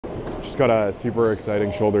Just got a super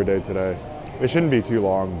exciting shoulder day today. It shouldn't be too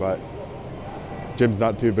long, but gym's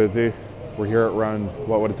not too busy. We're here at around,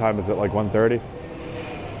 what time is it, like 1:30?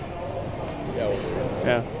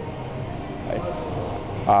 Yeah.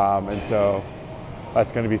 And so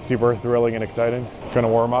that's gonna be super thrilling and exciting. Gonna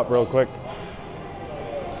warm up real quick.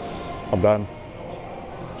 I'm done.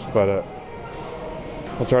 Just about it.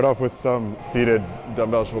 I'll start off with some seated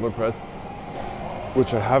dumbbell shoulder press,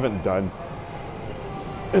 which I haven't done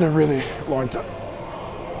in a really long time.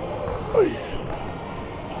 Oy.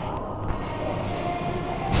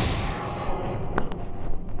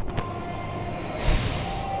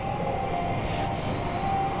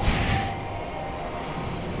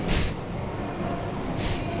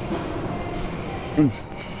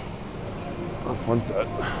 That's one set.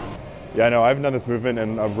 Yeah, no, I haven't done this movement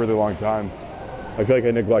in a really long time. I feel like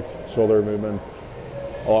I neglect shoulder movements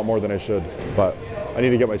a lot more than I should, but I need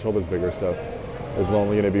to get my shoulders bigger, so there's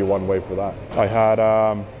only gonna be one way for that. I had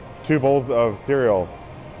 2 bowls of cereal.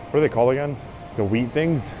 What are they called again? The wheat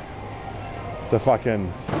things? The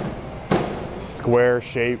fucking square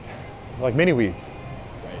shaped, like mini wheats.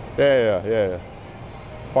 Right. Yeah.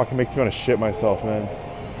 Fucking makes me wanna shit myself, man.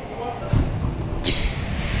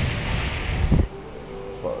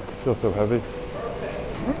 Feels so heavy.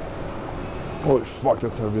 Holy fuck,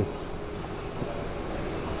 that's heavy.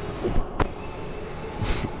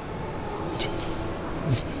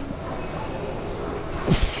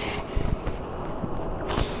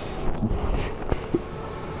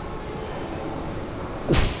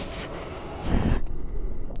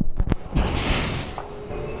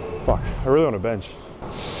 Fuck, I really want to bench.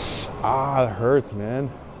 Ah, that hurts,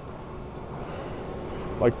 man.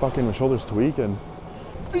 Like fucking my shoulders tweaking.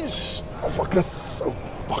 Oh fuck, that's so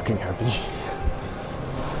fucking heavy.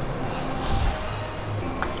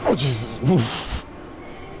 Oh Jesus.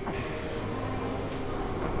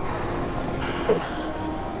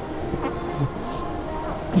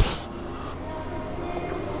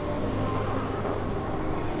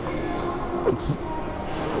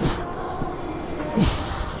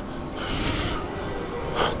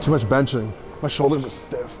 Too much benching. My shoulders are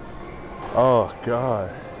stiff. Oh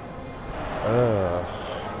God.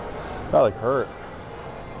 That like hurt.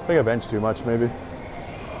 I think I benched too much, maybe. You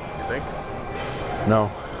think?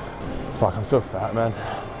 No. Fuck, I'm so fat, man.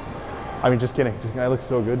 I mean, just kidding. I look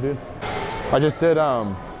so good, dude. I just did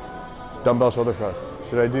dumbbell shoulder press.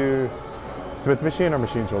 Should I do Smith machine or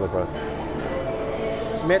machine shoulder press?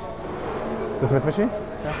 Smith. The Smith machine?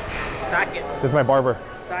 Yeah. Stack it. This is my barber.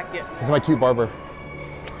 Stack it. This is my cute barber.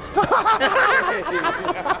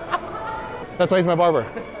 That's why he's my barber.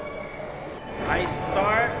 I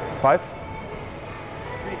start 5?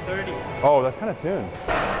 3:30. Oh, that's kind of soon.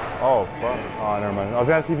 Oh, fuck. Oh, never mind. I was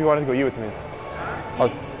gonna ask if you wanted to go eat with me. Oh,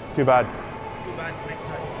 too bad. Too bad, next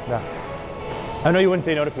time. Yeah. I know you wouldn't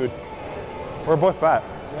say no to food. We're both fat.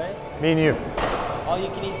 Right? Me and you. All you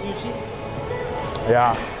can eat sushi?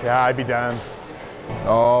 Yeah, I'd be down.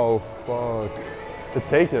 Oh, fuck. It's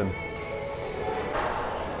taken.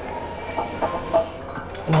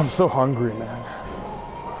 I'm so hungry, man.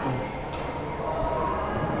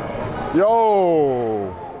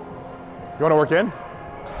 Yo! You wanna work in? You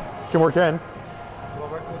can work in.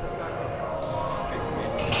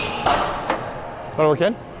 Wanna work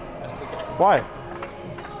in? That's okay. Why?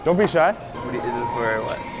 Don't be shy. Is this for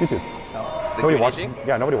what? YouTube. No. Nobody watches.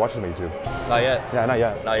 Yeah, nobody watches my YouTube. Not yet. Yeah, not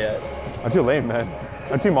yet. Not yet. I'm too lame, man.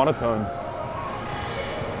 I'm too monotone.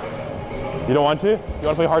 You don't want to? You want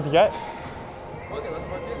to play hard to get? Okay, let's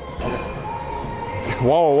work in. Okay.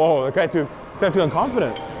 Whoa, that guy too. This guy feeling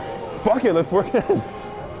confident. Fuck it, let's work in.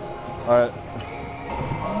 All right.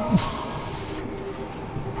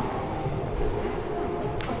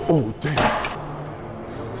 Oh, damn.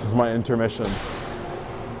 This is my intermission.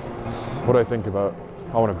 What do I think about?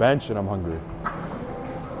 I want to bench and I'm hungry.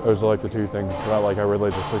 Those are like the 2 things that like I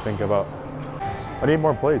religiously think about. I need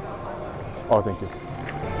more plates. Oh, thank you.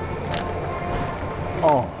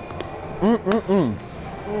 Oh.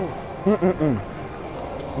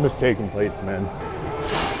 I'm just taking plates, man.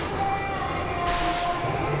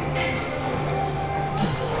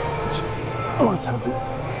 Oh, it's heavy.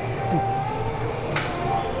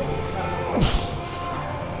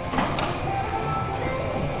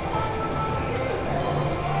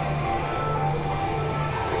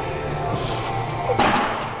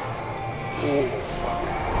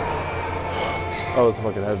 Oh, it's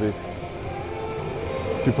fucking heavy.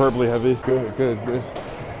 Superbly heavy. Good.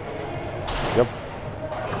 Yep.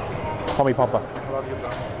 Call me Papa. Love you, bro.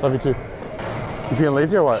 Love you too. You feeling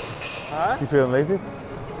lazy or what? Huh? You feeling lazy?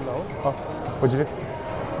 No. Oh, what'd you do?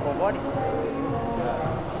 For body.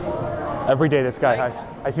 Every day, this guy.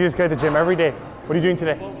 I see this guy at the gym every day. What are you doing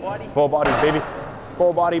today? Full body. Full body, baby.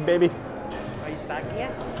 Full body, baby. Are you stacking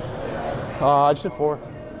it? I just did 4.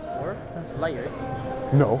 4? Light,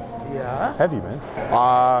 right? No. Yeah. Heavy, man.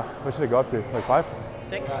 What should I go up to? Like 5?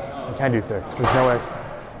 6? I can't do 6. There's no way.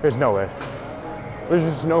 There's no way. There's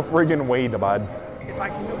just no friggin' way, bud. If I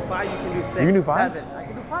can do 5, you can do 6. You can do 5? 7. I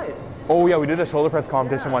can do 5. Oh yeah, we did a shoulder press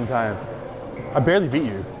competition one time. I barely beat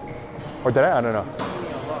you. Or did I? I don't know.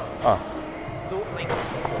 Oh. Do like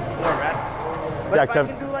 4 reps. But Yeah, if except-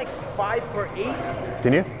 I can do like 5 for 8,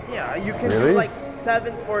 Can you? yeah, you can Really? do like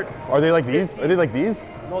 7 for. Are they like these? 50. Are they like these?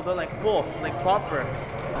 No, they're like full, like proper.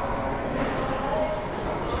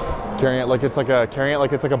 Carrying it like it's like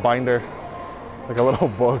a binder. Like a little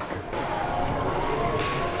book.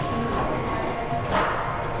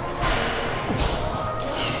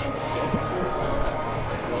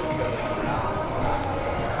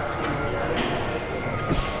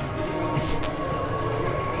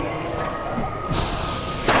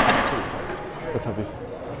 That's heavy.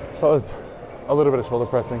 That was a little bit of shoulder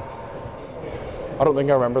pressing. I don't think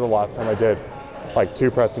I remember the last time I did like 2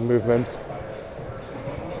 pressing movements,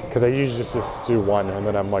 because I usually just do 1 and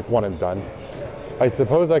then I'm like 1 and done. I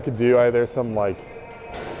suppose I could do either some like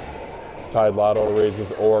side lateral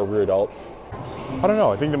raises or rear delts. I don't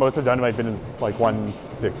know. I think the most I've done might have been like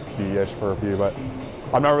 160-ish for a few, but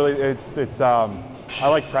I'm not really. I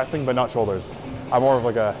like pressing, but not shoulders. I'm more of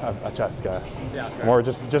like a chest guy. Yeah. Fair. More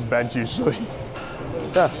just bench usually.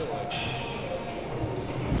 Yeah.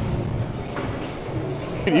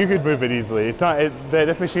 You could move it easily. It's not.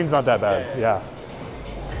 This machine's not that bad. Yeah.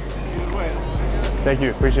 Thank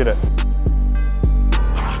you. Appreciate it.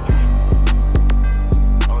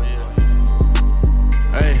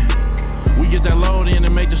 Hey, we get that load in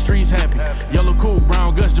and make the streets happy. Yellow cool,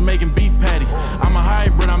 brown guts, Jamaican beef patty. I'm a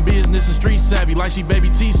hybrid, I'm business and street savvy. Like she baby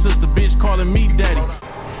T sister, bitch calling me daddy.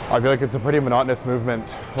 I feel like it's a pretty monotonous movement,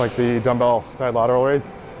 like the dumbbell side lateral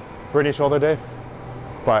raise for any shoulder day,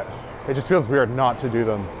 but it just feels weird not to do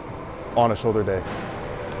them on a shoulder day.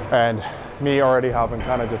 And me already having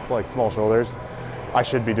kind of just like small shoulders, I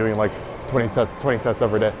should be doing like 20 sets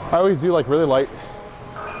every day. I always do like really light,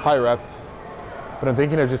 high reps, but I'm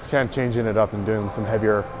thinking of just kind of changing it up and doing some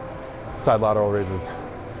heavier side lateral raises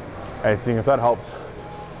and seeing if that helps,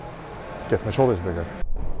 gets my shoulders bigger.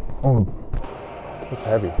 Oh, it's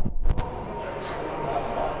heavy.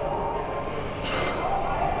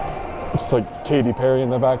 It's like Katy Perry in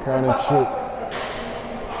the background and shit.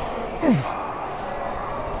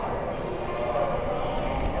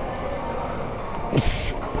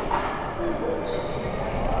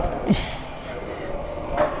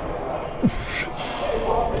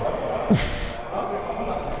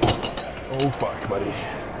 Oh fuck, buddy.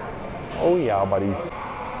 Oh yeah, buddy.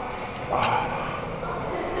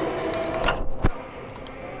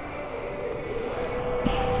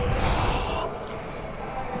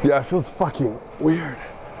 Yeah, it feels fucking weird.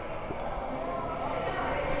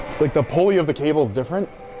 Like the pulley of the cable is different.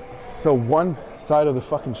 So one side of the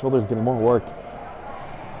fucking shoulder is getting more work.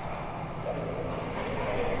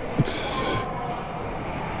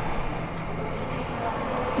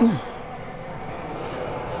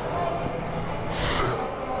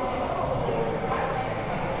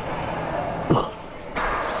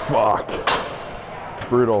 Fuck.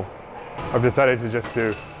 Brutal. I've decided to just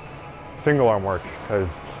do single arm work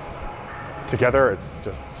because together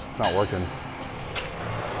it's not working.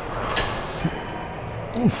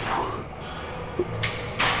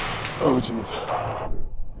 Oh jeez.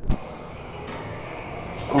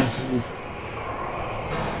 Oh jeez.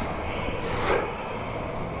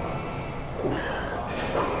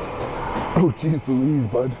 Oh jeez Louise,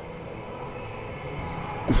 bud.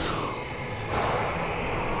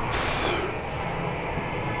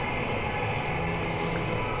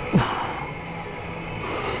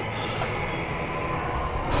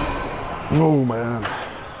 Oh man.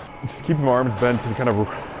 Just keeping my arms bent and kind of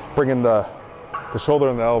bringing the shoulder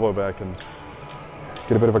and the elbow back and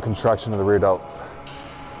get a bit of a contraction of the rear delts.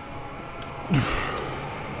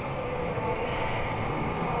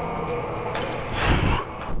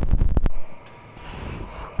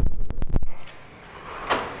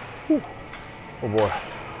 Oh boy.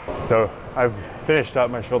 So I've finished up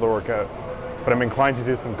my shoulder workout, but I'm inclined to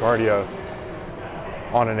do some cardio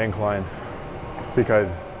on an incline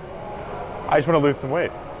because I just want to lose some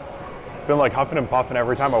weight. Been like huffing and puffing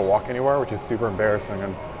every time I walk anywhere, which is super embarrassing,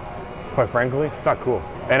 and quite frankly, it's not cool.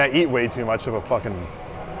 And I eat way too much of a fucking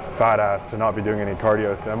fat ass to not be doing any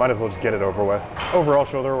cardio, so I might as well just get it over with. Overall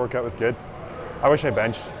shoulder workout was good. I wish I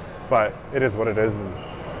benched, but it is what it is, and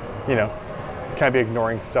you know, can't be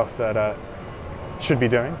ignoring stuff that should be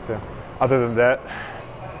doing, so Other than that,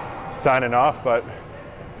 signing off, but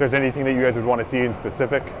if there's anything that you guys would want to see in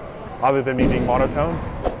specific, other than me being monotone,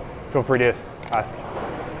 feel free to ask,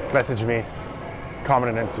 message me,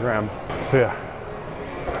 comment on Instagram. So yeah,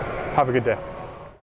 have a good day.